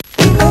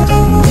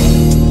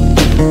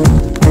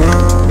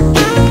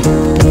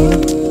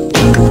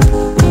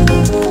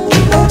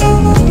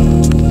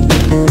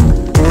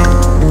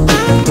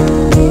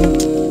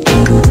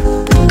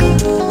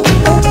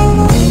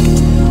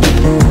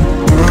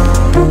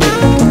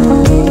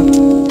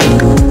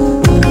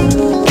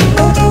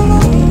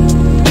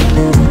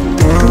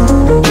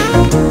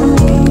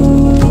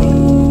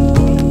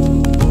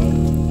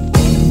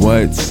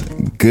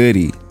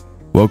goody?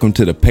 Welcome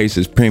to the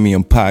Pacers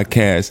Premium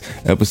Podcast,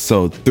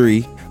 episode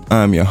 3.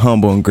 I'm your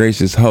humble and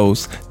gracious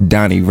host,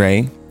 Donnie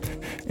Ray.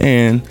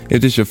 And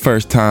if it's your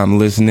first time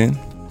listening,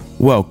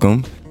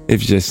 welcome.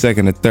 If it's your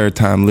second or third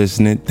time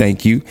listening,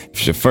 thank you. If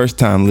it's your first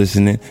time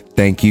listening,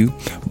 thank you.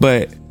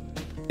 But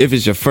if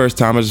it's your first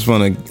time, I just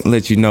want to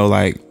let you know,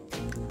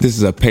 this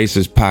is a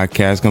Pacers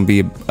podcast. It's going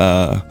to be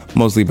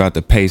mostly about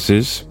the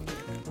Pacers.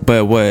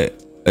 But what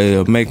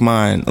make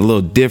mine a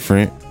little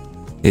different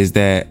is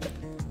that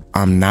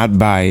I'm not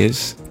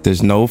biased.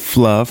 There's no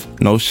fluff,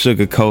 no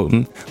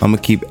sugarcoating. I'm going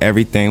to keep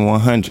everything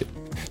 100.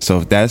 So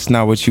if that's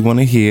not what you want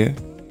to hear,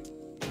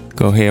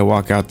 go ahead and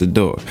walk out the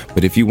door.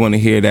 But if you want to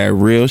hear that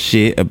real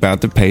shit about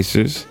the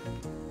Pacers,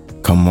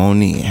 come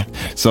on in.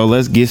 So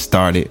let's get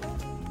started.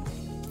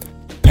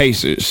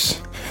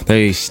 Pacers.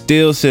 They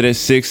still sit at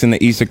 6 in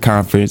the Eastern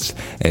Conference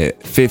at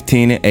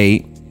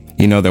 15-8.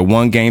 You know, they're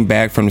one game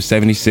back from the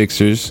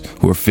 76ers,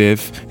 who are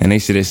 5th, and they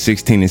sit at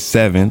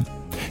 16-7.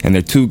 And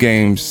they're 2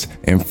 games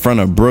in front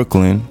of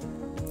Brooklyn,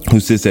 who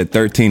sits at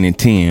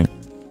 13-10.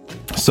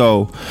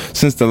 So,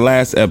 since the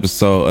last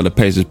episode of the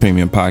Pacers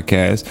Premium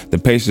Podcast, the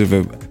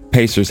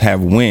Pacers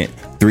have went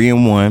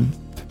 3-1.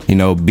 You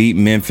know, beat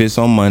Memphis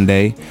on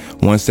Monday,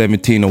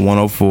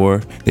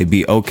 117-104. They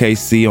beat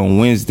OKC on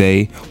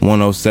Wednesday,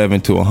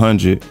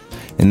 107-100.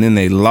 And then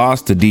they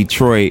lost to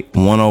Detroit,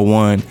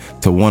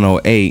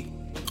 101-108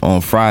 on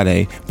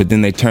Friday. But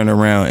then they turned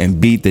around and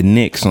beat the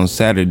Knicks on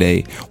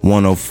Saturday,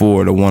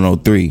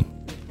 104-103.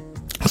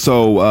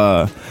 So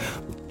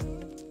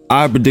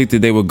I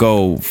predicted they would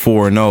go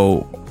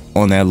 4-0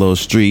 on that little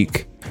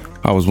streak.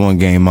 I was one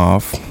game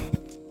off.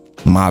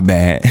 My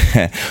bad.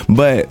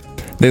 But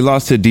they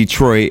lost to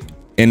Detroit.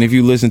 And if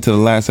you listen to the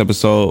last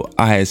episode,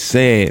 I had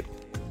said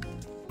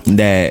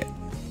that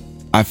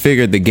I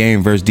figured the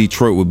game versus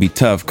Detroit would be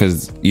tough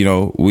because, you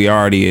know, we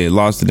already had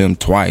lost to them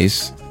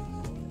twice.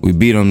 We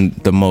beat them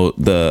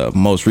the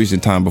most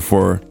recent time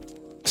before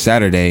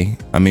Friday.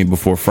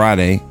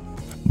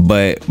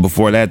 But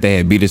before that, they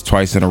had beat us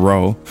twice in a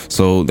row.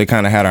 So they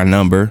kind of had our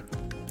number.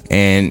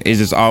 And it's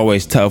just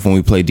always tough when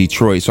we play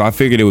Detroit. So I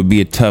figured it would be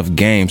a tough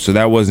game. So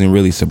that wasn't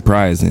really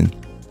surprising.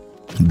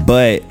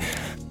 But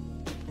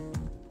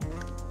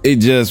it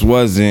just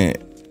wasn't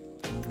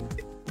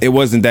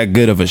that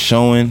good of a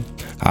showing.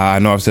 I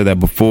know I've said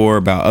that before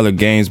about other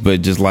games,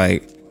 but just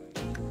like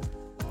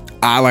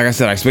I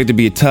said, I expect it to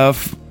be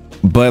tough.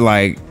 But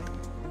I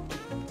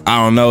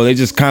don't know, they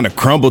just kind of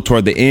crumbled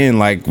toward the end.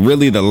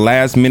 Really the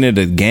last minute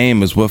of the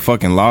game is what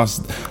fucking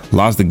lost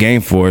the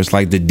game for us.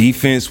 The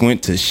defense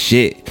went to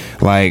shit.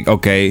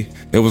 Okay,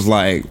 it was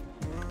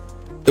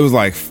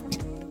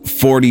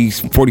 40,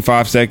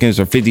 45 seconds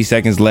or 50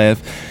 seconds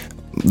left.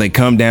 They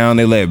come down,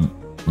 they let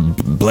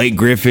Blake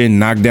Griffin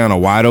knock down a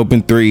wide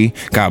open 3.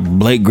 Got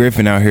Blake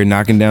Griffin out here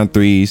knocking down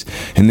 3s.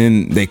 And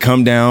then they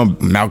come down,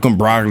 Malcolm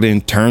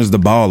Brogdon turns the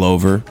ball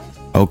over.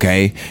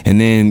 Okay, and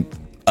then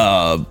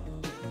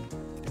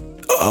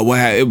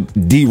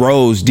D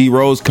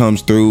Rose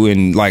comes through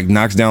and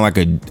knocks down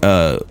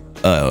a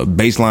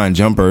baseline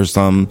jumper or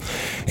something,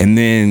 and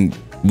then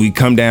we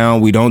come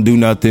down, we don't do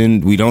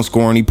nothing, we don't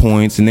score any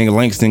points, and then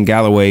Langston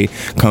Galloway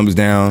comes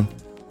down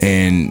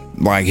and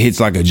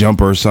hits a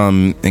jumper or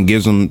something and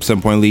gives them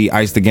 7-point lead,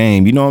 ice the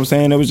game. You know what I'm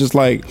saying? It was just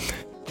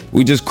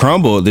we just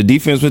crumbled. The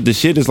defense with the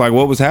shit is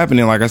what was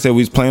happening. Like I said,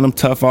 we was playing them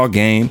tough all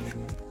game.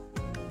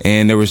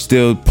 And there were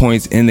still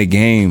points in the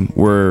game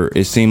where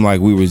it seemed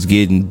like we was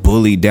getting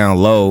bullied down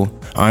low.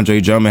 Andre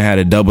Drummond had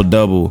a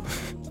double-double.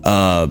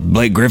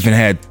 Blake Griffin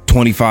had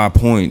 25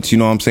 points. You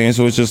know what I'm saying?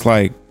 So it's just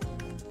what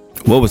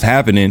was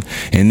happening?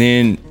 And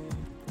then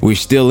we're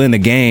still in the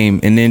game.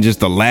 And then just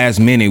the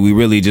last minute, we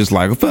really just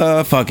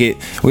fuck it.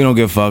 We don't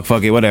give a fuck.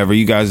 Fuck it. Whatever.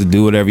 You guys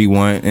do whatever you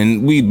want.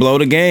 And we blow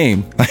the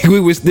game. We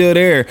were still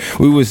there.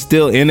 We were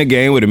still in the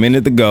game with a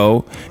minute to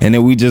go. And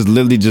then we just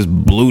literally just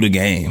blew the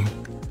game.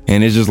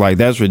 And it's just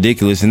that's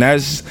ridiculous. And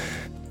that's,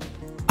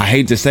 I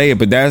hate to say it,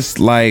 but that's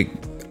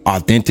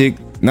authentic,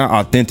 not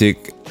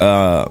authentic.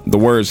 The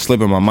word's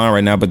slipping my mind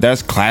right now, but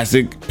that's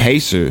classic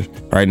Pacers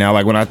right now.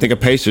 When I think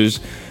of Pacers,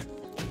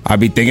 I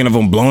be thinking of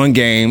them blowing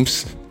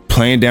games,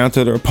 playing down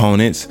to their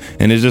opponents.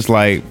 And it's just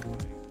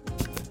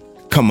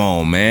come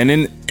on, man.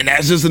 And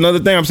that's just another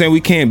thing. I'm saying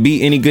we can't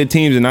beat any good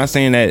teams. And not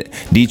saying that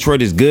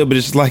Detroit is good, but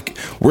it's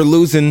we're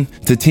losing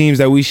to teams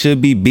that we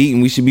should be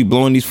beating. We should be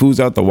blowing these fools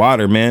out the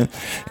water, man.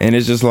 And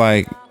it's just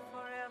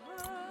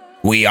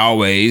we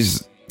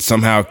always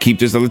somehow keep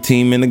this other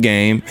team in the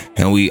game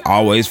and we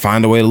always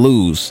find a way to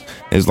lose.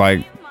 It's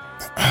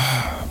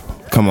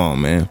come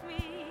on, man.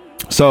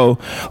 So,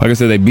 like I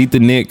said, they beat the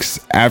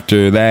Knicks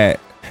after that.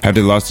 After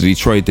they lost to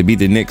Detroit, they beat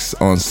the Knicks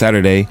on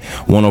Saturday,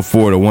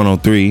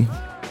 104-103.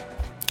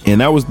 And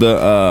that was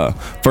the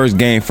first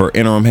game for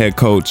interim head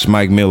coach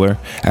Mike Miller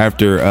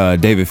after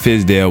David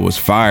Fizdale was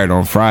fired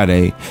on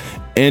Friday.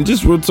 And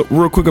just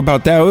real quick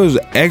about that, it was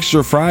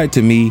extra fried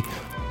to me.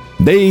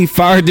 They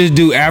fired this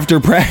dude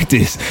after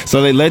practice.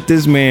 So they let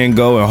this man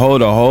go and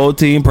hold a whole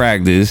team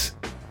practice,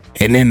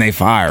 and then they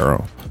fire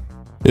him.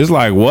 It's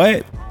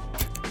what?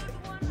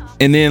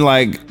 And then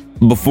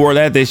before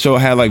that, they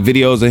had like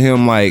videos of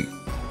him like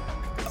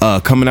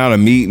coming out of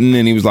a meeting,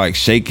 and he was like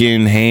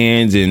shaking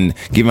hands and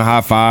giving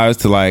high fives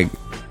to like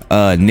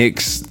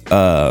Knicks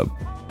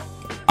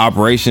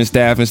operation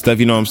staff and stuff.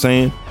 You know what I'm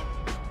saying?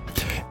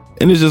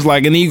 And it's just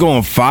like, and then you go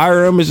and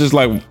fire him. It's just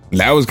like,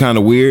 that was kind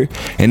of weird.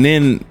 And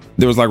then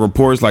there was like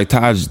reports like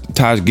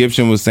Taj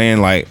Gibson was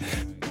saying like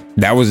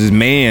that was his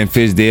man,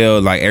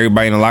 Fizdale. Like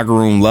everybody in the locker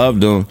room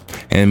loved him,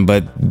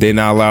 but they're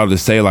not allowed to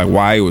say like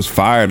why he was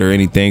fired or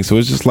anything. So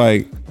it's just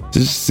like,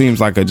 just seems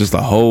like just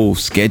a whole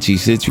sketchy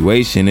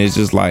situation. It's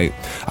just like,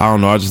 I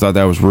don't know. I just thought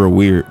that was real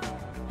weird.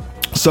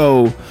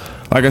 So,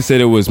 like I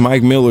said, it was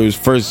Mike Miller's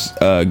first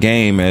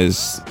game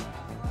as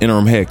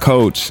interim head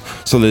coach.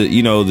 So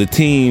the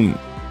team,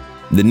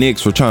 the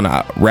Knicks, were trying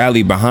to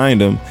rally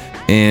behind him,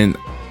 and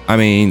I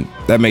mean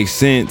that makes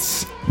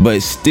sense.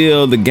 But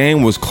still, the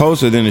game was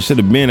closer than it should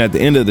have been. At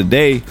the end of the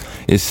day,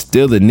 it's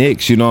still the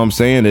Knicks. You know what I'm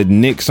saying? The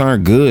Knicks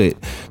aren't good.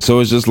 So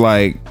it's just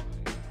like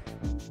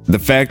the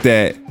fact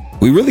that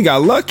we really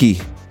got lucky.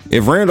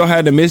 If Randall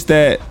had to miss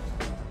that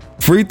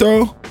free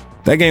throw,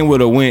 that game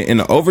would have went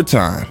into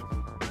overtime.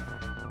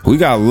 We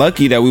got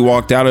lucky that we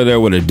walked out of there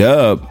with a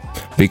dub,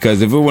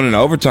 because if it went into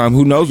overtime,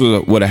 who knows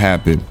what would have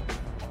happened.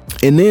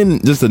 And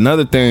then just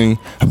another thing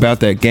about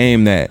that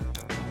game that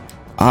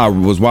I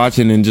was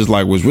watching and just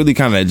like was really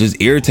kind of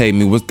just irritating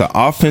me was the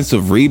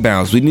offensive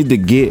rebounds. We need to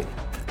get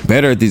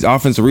better at these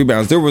offensive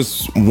rebounds. There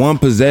was one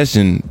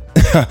possession,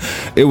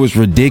 it was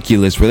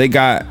ridiculous, where they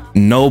got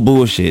no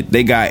bullshit.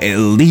 They got at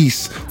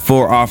least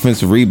 4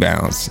 offensive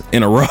rebounds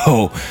in a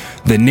row.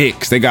 The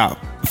Knicks, they got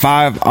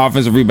 5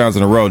 offensive rebounds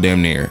in a row,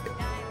 damn near.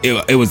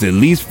 It was at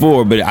least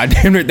 4, but I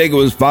damn near think it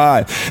was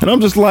 5. And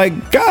I'm just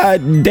like,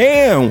 God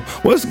damn,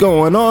 what's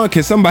going on?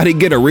 Can somebody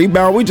get a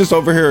rebound? We just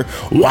over here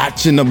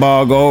watching the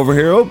ball go over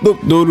here.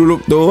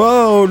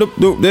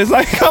 It's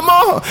like, come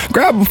on,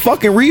 grab a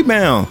fucking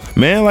rebound,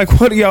 man. Like,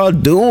 what are y'all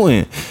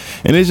doing?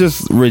 And it's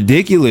just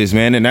ridiculous,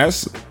 man. And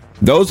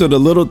those are the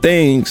little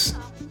things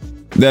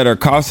that are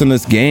costing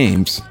us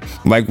games.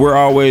 Like,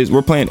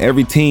 we're playing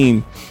every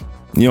team.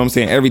 You know what I'm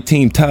saying? Every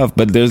team tough,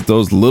 but there's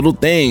those little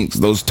things,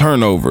 those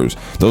turnovers,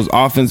 those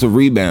offensive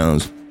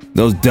rebounds,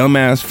 those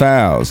dumbass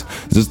fouls,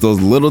 just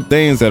those little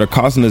things that are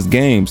costing us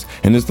games.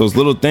 And it's those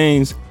little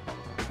things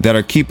that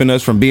are keeping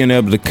us from being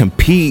able to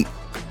compete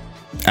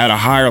at a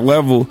higher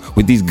level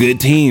with these good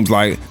teams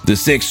like the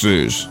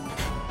Sixers,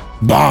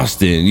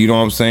 Boston, you know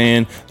what I'm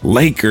saying?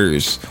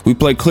 Lakers. We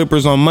play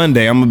Clippers on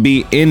Monday. I'm going to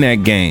be in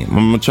that game.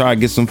 I'm going to try to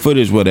get some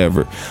footage,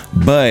 whatever.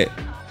 But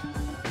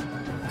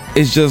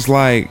it's just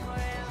like,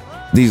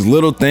 these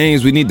little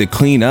things we need to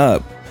clean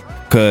up,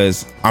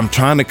 because I'm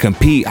trying to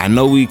compete. I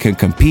know we can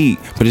compete,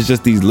 but it's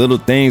just these little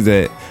things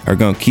that are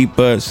going to keep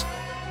us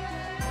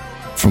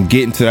from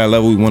getting to that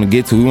level we want to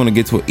get to. We want to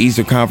get to an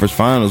Eastern Conference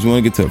Finals. We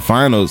want to get to the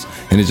finals.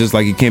 And it's just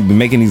like, you can't be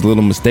making these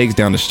little mistakes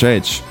down the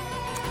stretch,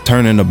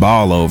 turning the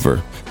ball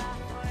over.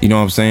 You know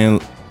what I'm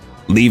saying?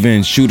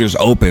 Leaving shooters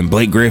open,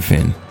 Blake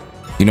Griffin.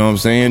 You know what I'm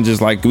saying?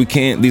 Just like, we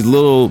can't, these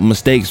little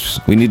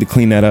mistakes, we need to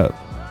clean that up.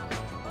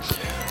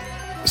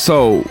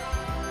 So,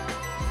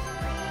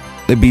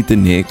 they beat the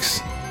Knicks.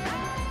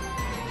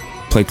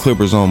 Play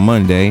Clippers on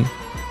Monday.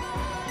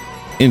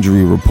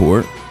 Injury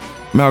report.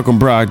 Malcolm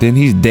Brogdon,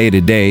 he's day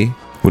to day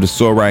with a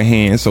sore right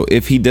hand. So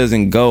if he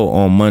doesn't go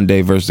on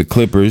Monday versus the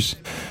Clippers,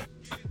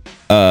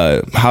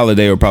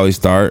 Holiday will probably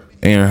start.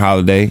 Aaron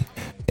Holiday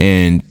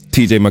and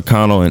TJ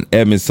McConnell and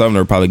Edmund Sumner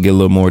will probably get a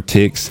little more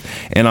ticks.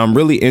 And I'm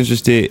really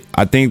interested.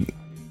 I think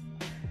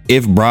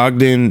if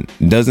Brogdon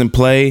doesn't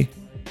play,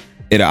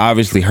 it'll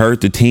obviously hurt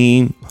the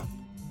team,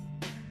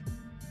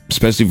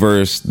 especially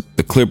versus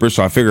the Clippers.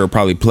 So I figure he'll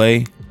probably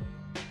play,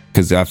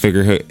 because I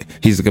figure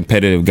he's a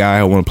competitive guy.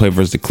 He'll want to play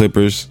versus the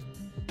Clippers.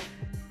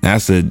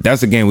 That's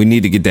a game we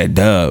need to get that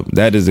dub.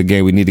 That is a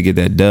game we need to get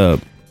that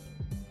dub.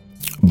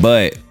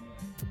 But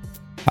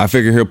I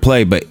figure he'll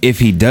play. But if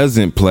he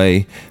doesn't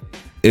play,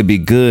 it'd be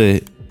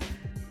good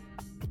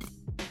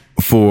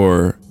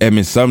for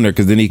Edmund Sumner,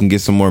 because then he can get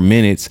some more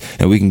minutes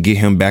and we can get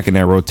him back in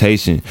that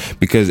rotation.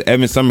 Because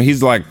Edmund Sumner,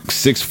 he's like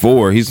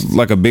 6'4". He's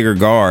like a bigger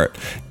guard.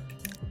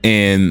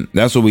 And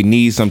that's what we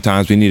need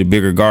sometimes. We need a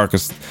bigger guard,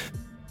 because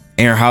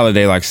Aaron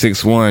Holiday, like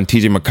 6'1",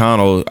 TJ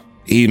McConnell,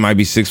 he might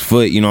be 6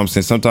 foot. You know what I'm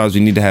saying? Sometimes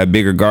we need to have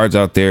bigger guards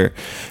out there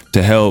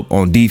to help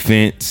on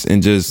defense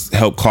and just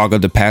help clog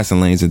up the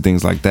passing lanes and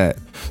things like that.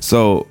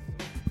 So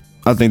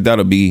I think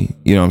that'll be,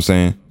 you know what I'm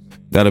saying?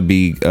 That'll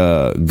be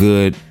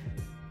good.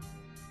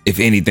 If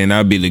anything,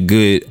 that'll be the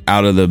good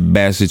out of the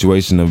bad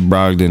situation of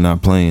Brogdon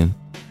not playing.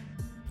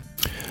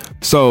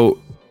 So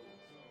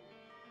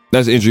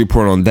that's the injury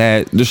report on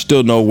that. There's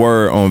still no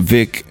word on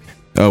Vic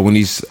when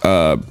he's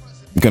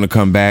gonna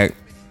come back.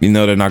 You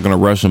know, they're not gonna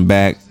rush him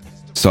back.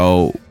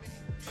 So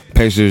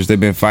Pacers, they've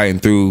been fighting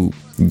through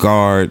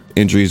guard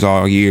injuries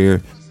all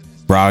year.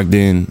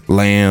 Brogdon,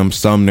 Lamb,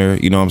 Sumner,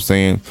 you know what I'm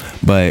saying?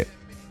 But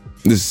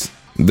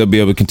they'll be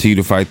able to continue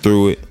to fight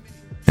through it,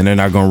 and they're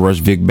not gonna rush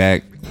Vic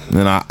back.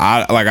 And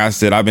I like I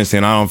said, I've been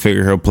saying I don't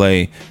figure he'll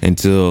play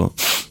until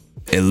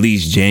at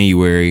least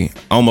January.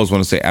 I almost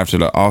want to say after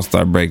the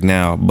All-Star break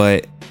now,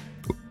 but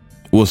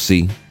we'll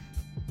see.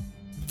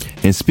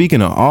 And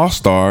speaking of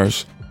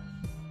All-Stars,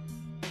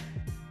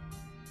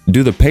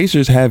 do the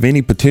Pacers have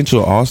any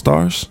potential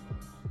All-Stars?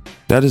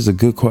 That is a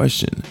good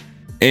question.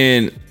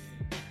 And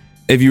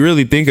if you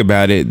really think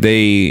about it,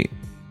 they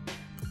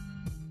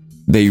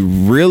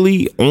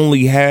really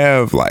only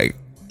have like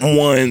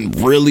one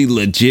really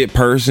legit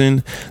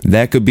person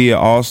that could be an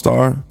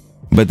All-Star,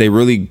 but they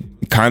really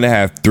kind of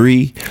have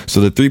three.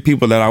 So the three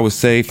people that I would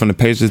say from the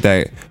Pacers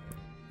that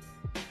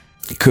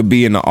could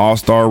be in the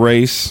All-Star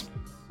race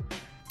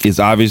is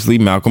obviously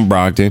Malcolm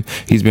Brogdon.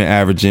 He's been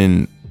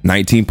averaging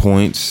 19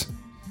 points,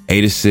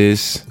 8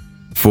 assists,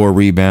 4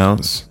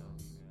 rebounds.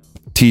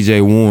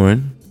 TJ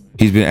Warren,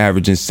 he's been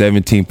averaging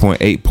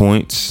 17.8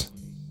 points,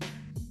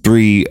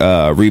 3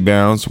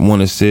 rebounds,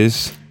 1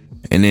 assist.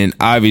 And then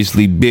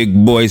obviously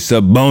big boy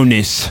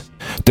Sabonis,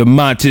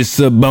 Domantas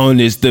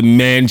Sabonis, the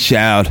man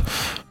child.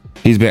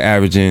 He's been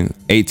averaging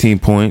 18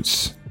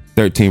 points,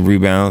 13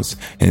 rebounds,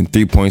 and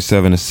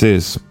 3.7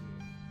 assists.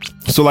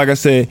 So like I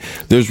said,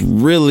 there's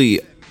really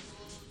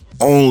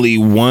only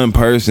one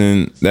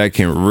person that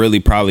can really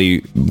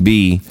probably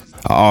be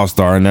an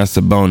All-Star, and that's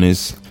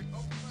Sabonis.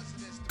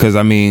 Because,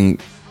 I mean,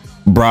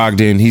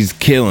 Brogdon, he's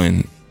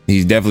killing.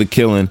 He's definitely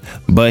killing.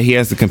 But he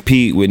has to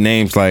compete with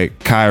names like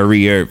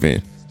Kyrie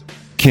Irving,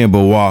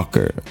 Kemba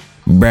Walker,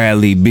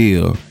 Bradley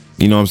Beal,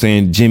 you know what I'm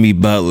saying? Jimmy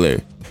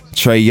Butler.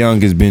 Trae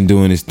Young has been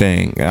doing his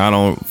thing. I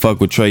don't fuck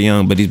with Trae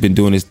Young, but he's been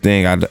doing his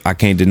thing. I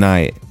can't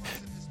deny it.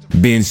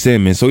 Ben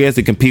Simmons. So he has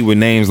to compete with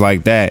names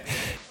like that.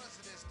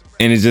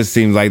 And it just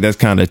seems like that's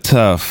kind of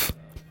tough.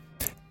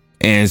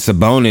 And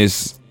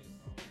Sabonis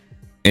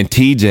and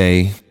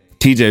TJ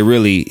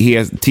really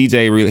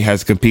has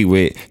to compete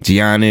with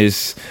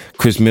Giannis,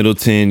 Chris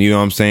Middleton, you know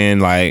what I'm saying?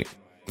 Like,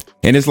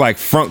 and it's like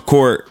front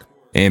court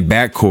and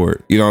back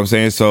court, you know what I'm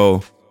saying?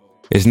 So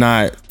it's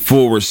not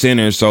forward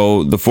center.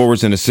 So the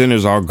forwards and the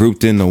centers are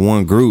grouped into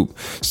one group.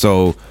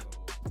 So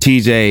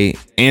TJ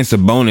and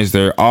Sabonis,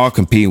 they're all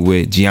competing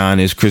with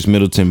Giannis, Chris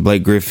Middleton,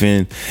 Blake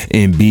Griffin,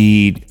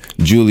 Embiid,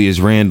 Julius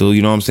Randle.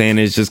 You know what I'm saying?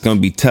 It's just going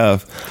to be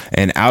tough.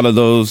 And out of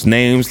those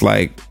names,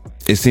 like,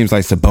 it seems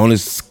like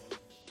Sabonis,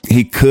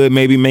 he could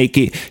maybe make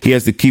it. He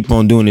has to keep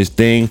on doing his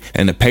thing.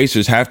 And the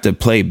Pacers have to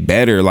play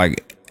better,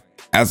 like,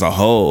 as a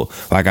whole.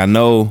 Like, I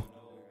know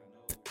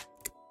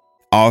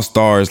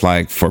All-Stars,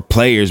 like, for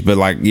players, but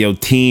like your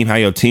team, how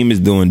your team is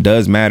doing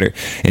does matter.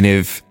 And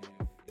if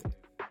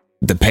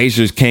the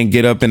Pacers can't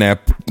get up in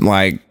that,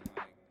 like,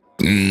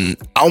 I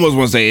almost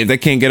want to say if they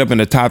can't get up in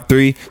the top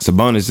 3,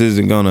 Sabonis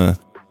isn't gonna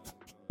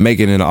make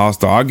it in the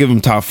All-Star. I'll give him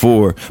top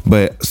 4,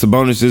 but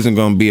Sabonis isn't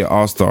gonna be an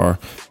All-Star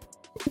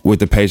with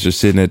the Pacers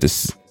sitting at the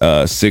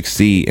 6th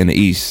seed in the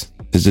East.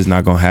 It's just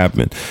not gonna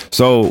happen.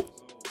 So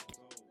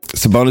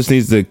Sabonis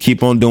needs to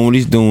keep on doing what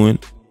he's doing,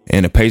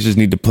 and the Pacers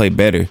need to play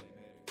better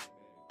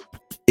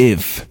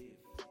if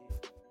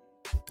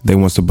they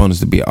want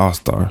Sabonis to be an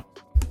All-Star.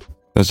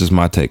 That's just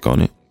my take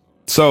on it.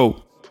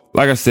 So,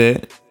 like I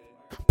said,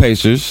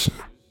 Pacers,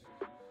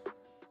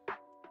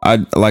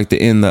 I'd like to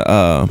end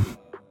the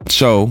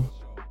show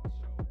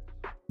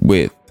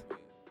with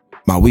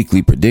my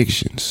weekly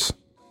predictions.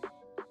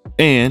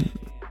 And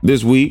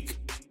this week,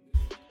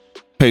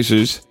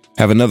 Pacers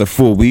have another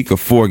full week of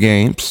 4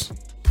 games.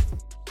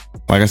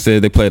 Like I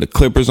said, they play the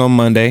Clippers on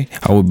Monday.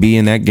 I will be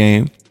in that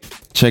game.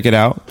 Check it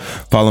out.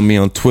 Follow me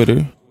on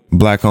Twitter,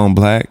 Black on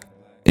Black,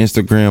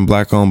 Instagram,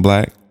 Black on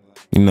Black.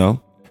 You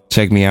know,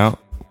 check me out.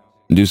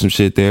 Do some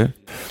shit there.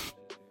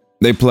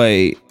 They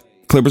play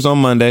Clippers on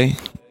Monday,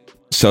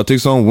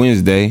 Celtics on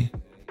Wednesday,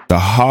 the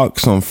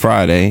Hawks on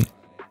Friday,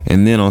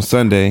 and then on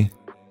Sunday,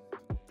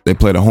 they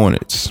play the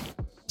Hornets.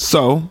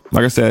 So,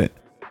 like I said,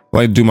 I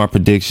like to do my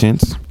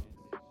predictions.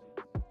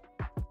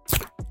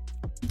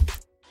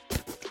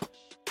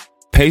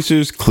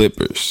 Pacers,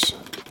 Clippers.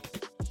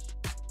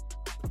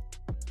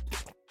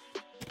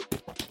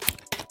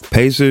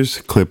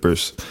 Pacers,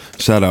 Clippers.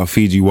 Shout out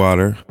Fiji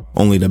Water.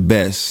 Only the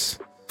best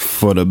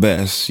for the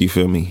best. You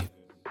feel me?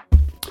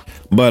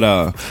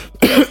 But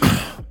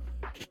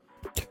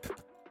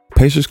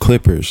Pacers,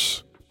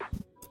 Clippers.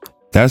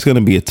 That's going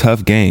to be a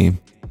tough game.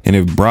 And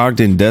if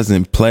Brogdon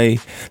doesn't play,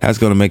 that's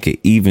going to make it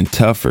even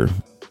tougher.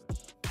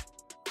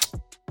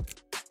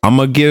 I'm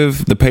going to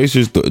give the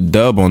Pacers the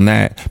dub on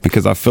that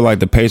because I feel like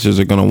the Pacers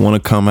are going to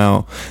want to come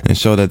out and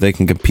show that they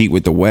can compete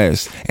with the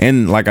West.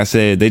 And like I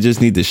said, they just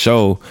need to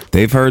show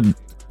they've heard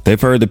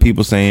the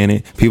people saying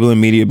it. People in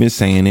media have been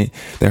saying it.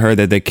 They heard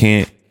that they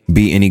can't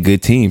beat any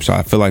good team. So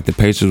I feel like the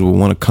Pacers will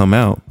want to come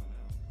out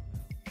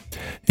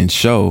and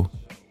show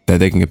that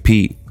they can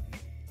compete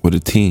with a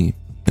team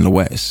in the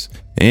West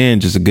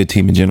and just a good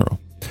team in general.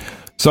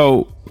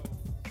 So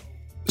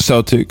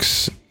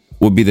Celtics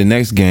will be the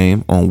next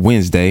game on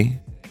Wednesday.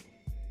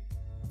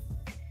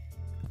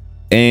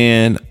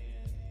 And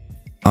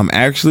I'm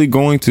actually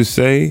going to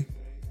say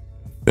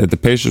that the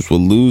Pacers will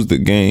lose the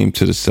game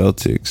to the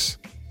Celtics.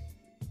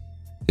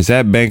 It's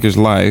at Bankers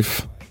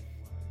Life.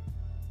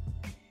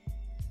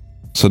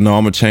 So no,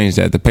 I'm gonna change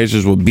that. The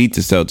Pacers will beat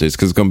the Celtics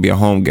because it's gonna be a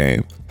home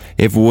game.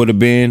 If it would have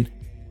been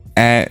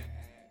if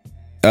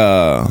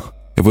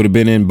it would have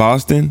been in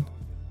Boston,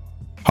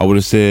 I would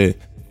have said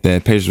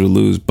that Pacers would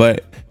lose.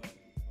 But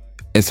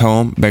it's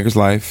home, Baker's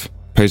Life.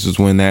 Pacers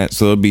win that,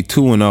 so it'll be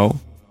 2-0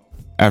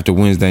 after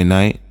Wednesday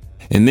night,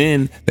 and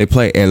then they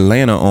play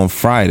Atlanta on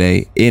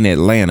Friday in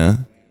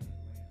Atlanta.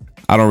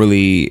 I don't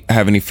really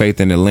have any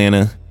faith in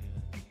Atlanta.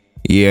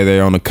 Yeah,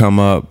 they're on the come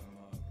up,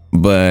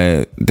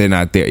 but they're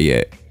not there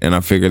yet. And I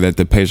figure that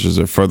the Pacers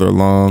are further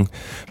along.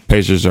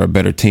 Pacers are a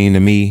better team to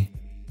me.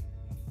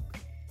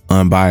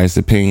 Unbiased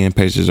opinion,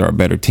 Pacers are a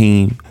better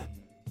team.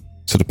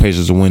 So the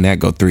Pacers will win that,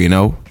 go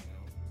 3-0.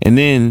 And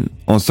then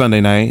on Sunday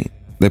night,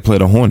 they play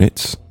the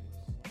Hornets.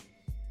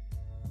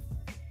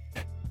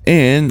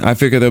 And I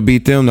figure they'll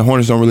beat them. The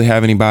Hornets don't really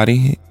have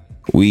anybody.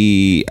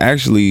 We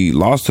actually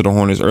lost to the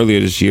Hornets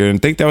earlier this year, and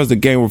I think that was the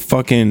game where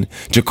fucking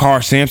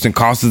Jakar Sampson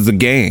cost us the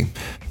game.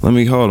 Let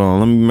me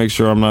make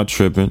sure I'm not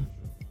tripping.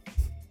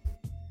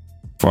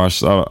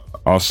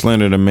 I'll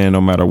slander the man no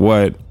matter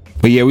what.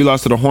 But yeah, we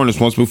lost to the Hornets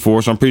once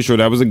before, so I'm pretty sure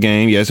that was a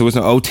game. Yes, it was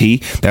an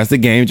OT. That's the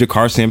game.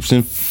 Jakar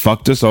Sampson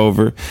fucked us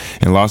over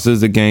and lost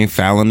us the game,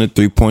 fouling the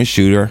 3-point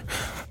shooter.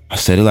 I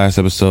said it last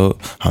episode.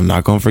 I'm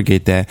not gonna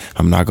forget that.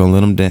 I'm not gonna let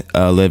them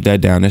live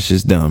that down. That's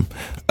just dumb.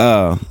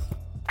 But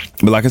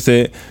like I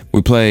said,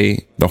 we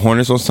play the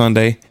Hornets on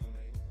Sunday,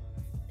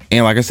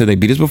 and like I said, they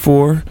beat us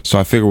before, so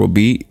I figure we'll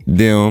beat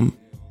them,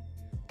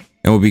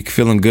 and we'll be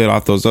feeling good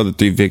off those other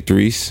 3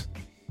 victories.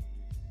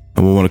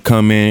 And we want to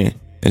come in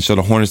and show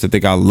the Hornets that they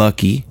got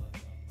lucky.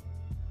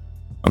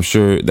 I'm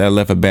sure that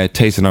left a bad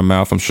taste in our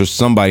mouth. I'm sure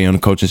somebody on the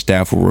coaching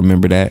staff will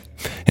remember that,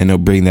 and they'll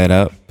bring that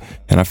up.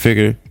 And I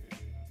figure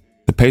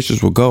the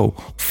Pacers will go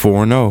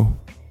 4-0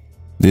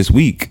 this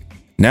week.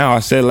 Now, I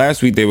said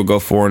last week they would go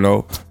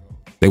 4-0.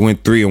 They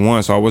went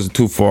 3-1, so I wasn't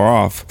too far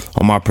off.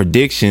 On my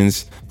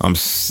predictions, I'm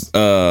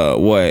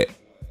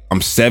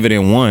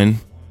 7-1.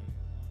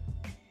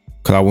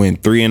 Cause I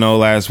went 3-0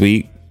 last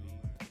week.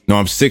 No,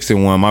 I'm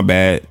 6-1, my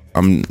bad.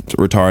 I'm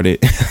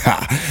retarded.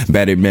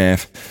 Bad at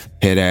math,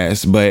 head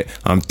ass. But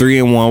I'm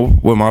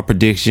 3-1 with my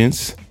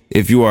predictions.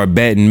 If you are a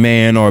betting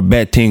man or a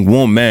betting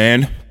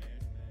woman,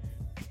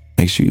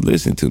 make sure you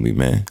listen to me,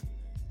 man.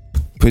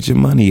 Put your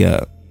money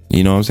up.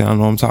 You know what I'm saying? I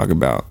know what I'm talking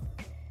about.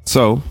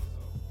 So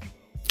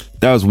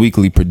that was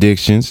weekly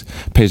predictions,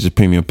 Pacers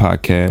Premium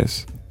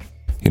Podcast.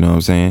 You know what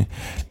I'm saying?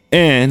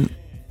 And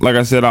like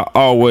I said, I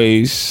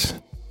always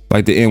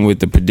like to end with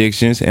the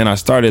predictions. And I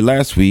started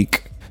last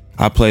week.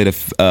 I played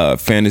a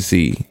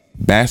fantasy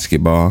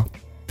basketball.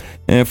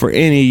 And for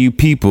any of you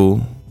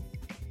people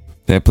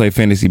that play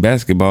fantasy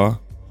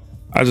basketball,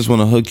 I just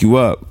want to hook you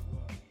up.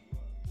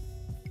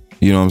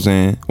 You know what I'm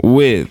saying?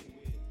 With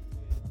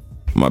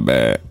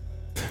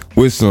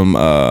some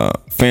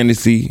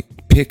fantasy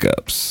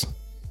pickups.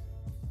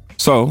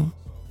 So,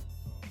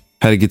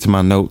 had to get to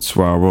my notes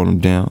where I wrote them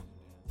down.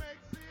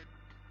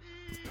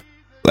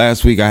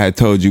 Last week I had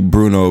told you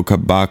Bruno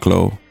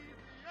Caboclo.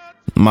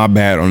 My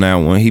bad on that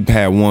one. He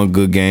had one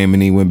good game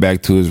and he went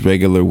back to his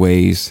regular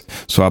ways.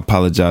 So I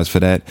apologize for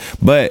that.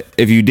 But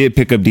if you did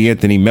pick up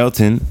DeAnthony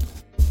Melton,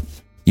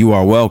 you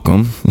are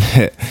welcome.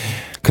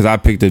 Because I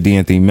picked up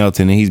DeAnthony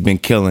Melton and he's been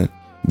killing,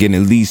 getting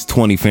at least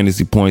 20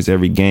 fantasy points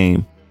every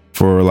game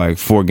for like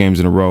 4 games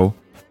in a row.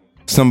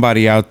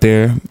 Somebody out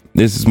there,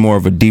 this is more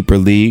of a deeper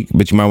league,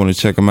 but you might want to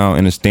check him out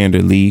in a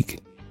standard league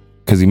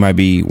because he might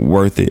be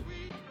worth it.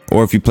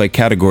 Or if you play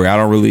category, I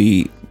don't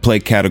really play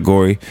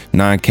category,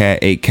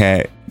 9-cat,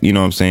 8-cat, you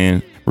know what I'm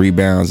saying?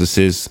 Rebounds,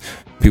 assists,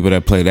 people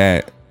that play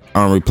that.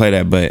 I don't really play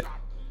that, but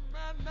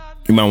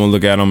you might want to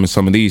look at them in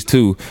some of these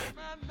too.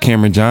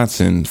 Cameron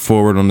Johnson,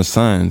 forward on the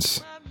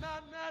Suns.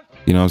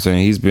 You know what I'm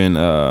saying? He's been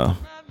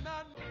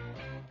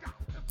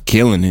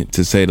killing it,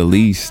 to say the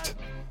least.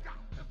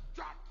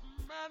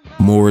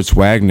 Moritz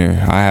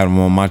Wagner, I had him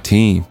on my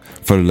team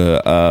for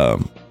the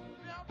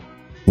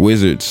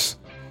Wizards.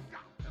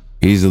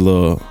 He's a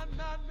little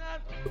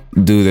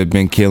dude that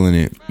been killing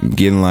it,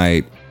 getting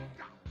like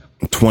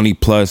 20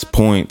 plus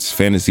points,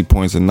 fantasy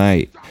points a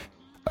night.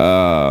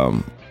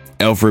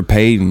 Elfrid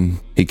Payton,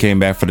 he came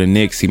back for the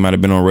Knicks. He might have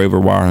been on waiver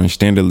wire in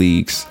standard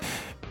leagues.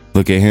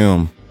 Look at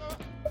him.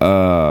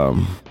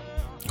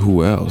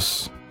 Who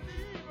else?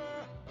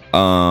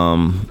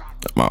 I'm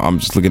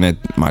just looking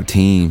at my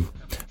team.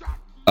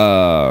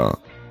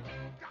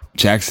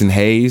 Jackson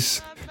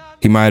Hayes,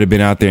 he might have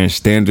been out there in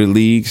standard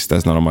leagues.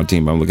 That's not on my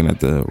team, but I'm looking at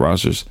the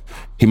rosters.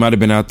 He might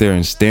have been out there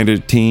in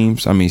standard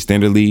leagues,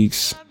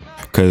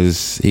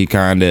 because he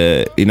not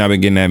been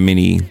getting that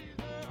many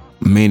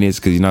minutes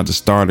because he's not the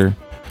starter.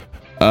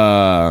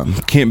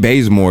 Kent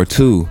Bazemore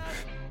too.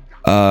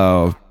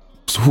 Who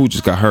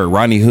just got hurt?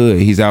 Rodney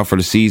Hood, he's out for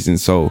the season,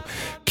 so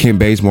Kent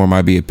Bazemore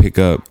might be a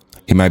pickup.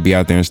 He might be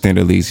out there in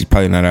standard leagues. He's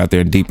probably not out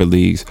there in deeper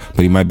leagues, but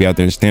he might be out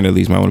there in standard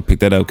leagues. Might want to pick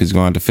that up because he's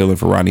going to have to fill in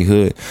for Rodney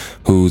Hood,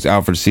 who's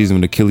out for the season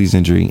with Achilles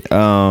injury.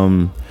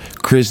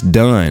 Chris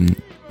Dunn,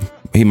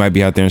 he might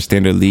be out there in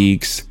standard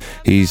leagues.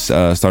 He's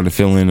starting to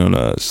fill in on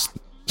a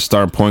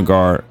starting point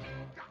guard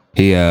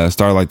He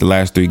started like the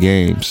last 3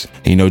 games.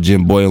 And, you know,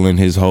 Jim Boylan,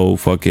 his whole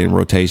fucking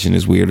rotation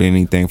is weird or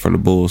anything for the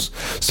Bulls.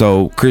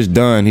 So Chris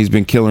Dunn, he's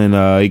been killing.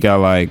 He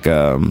got like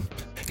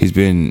he's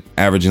been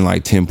averaging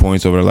like 10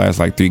 points over the last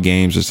like 3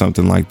 games or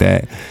something like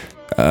that.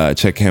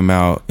 Check him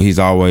out. He's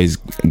always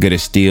good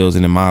at steals,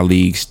 and in my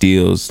league,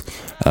 steals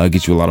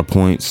get you a lot of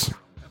points.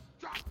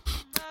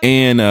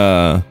 And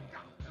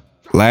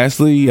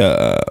lastly,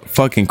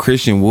 fucking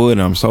Christian Wood.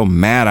 I'm so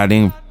mad I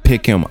didn't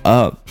pick him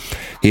up.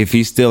 If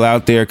he's still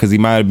out there, because he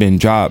might have been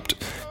dropped,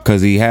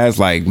 because he has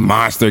like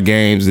monster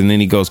games and then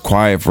he goes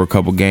quiet for a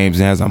couple games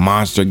and has a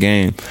monster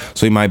game.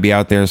 So he might be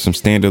out there in some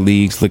standard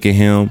leagues. Look at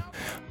him.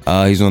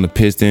 He's on the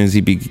Pistons.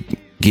 He be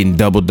getting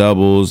double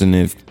doubles, and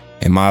if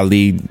in my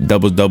league,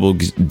 double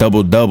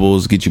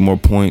doubles get you more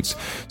points.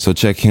 So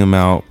check him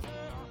out.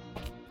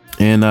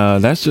 And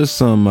that's just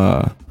some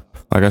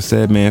like I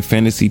said, man,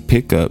 fantasy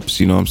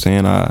pickups. You know what I'm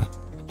saying?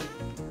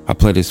 I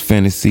play this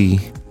fantasy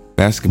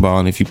basketball,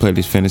 and if you play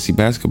this fantasy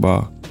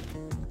basketball,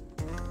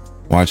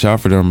 watch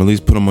out for them. At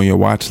least put them on your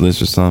watch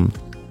list or something.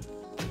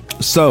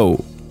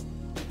 So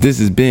this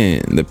has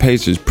been the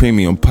Pacers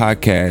Premium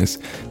Podcast,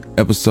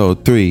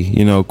 episode 3.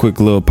 You know, quick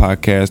little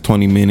podcast,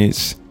 20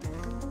 minutes.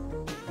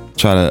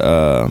 Try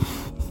to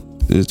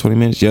is it 20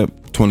 minutes?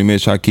 Yep, 20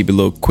 minutes. Try to keep it a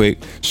little quick,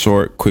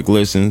 short, quick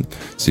listen,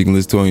 so you can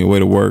listen to it on your way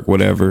to work,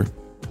 whatever,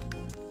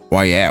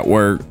 while you're at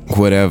work,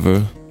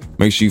 whatever.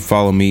 Make sure you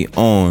follow me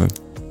on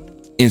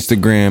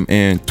Instagram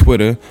and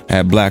Twitter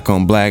at Black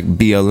on Black,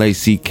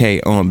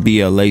 BLACK on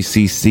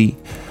BLACC.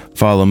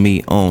 Follow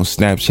me on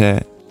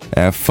Snapchat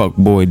at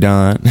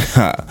FuckboyDon.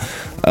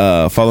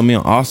 Follow me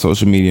on all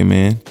social media,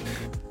 man.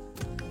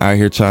 Out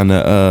here trying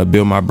to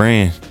build my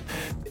brand.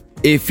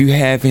 If you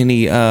have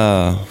any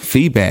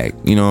feedback,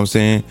 you know what I'm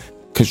saying,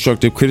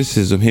 constructive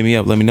criticism, hit me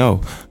up, let me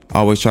know.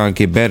 Always trying to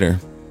get better.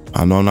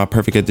 I know I'm not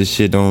perfect at this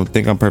shit. Don't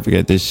think I'm perfect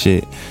at this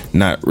shit.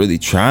 Not really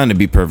trying to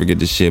be perfect at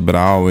this shit, but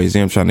I always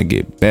am trying to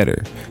get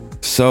better.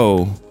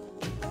 So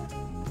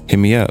hit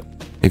me up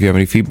if you have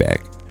any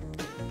feedback.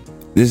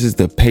 This is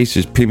the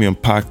Pacers Premium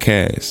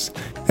Podcast,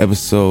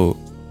 episode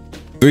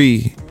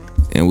 3,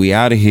 and we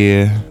out of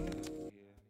here.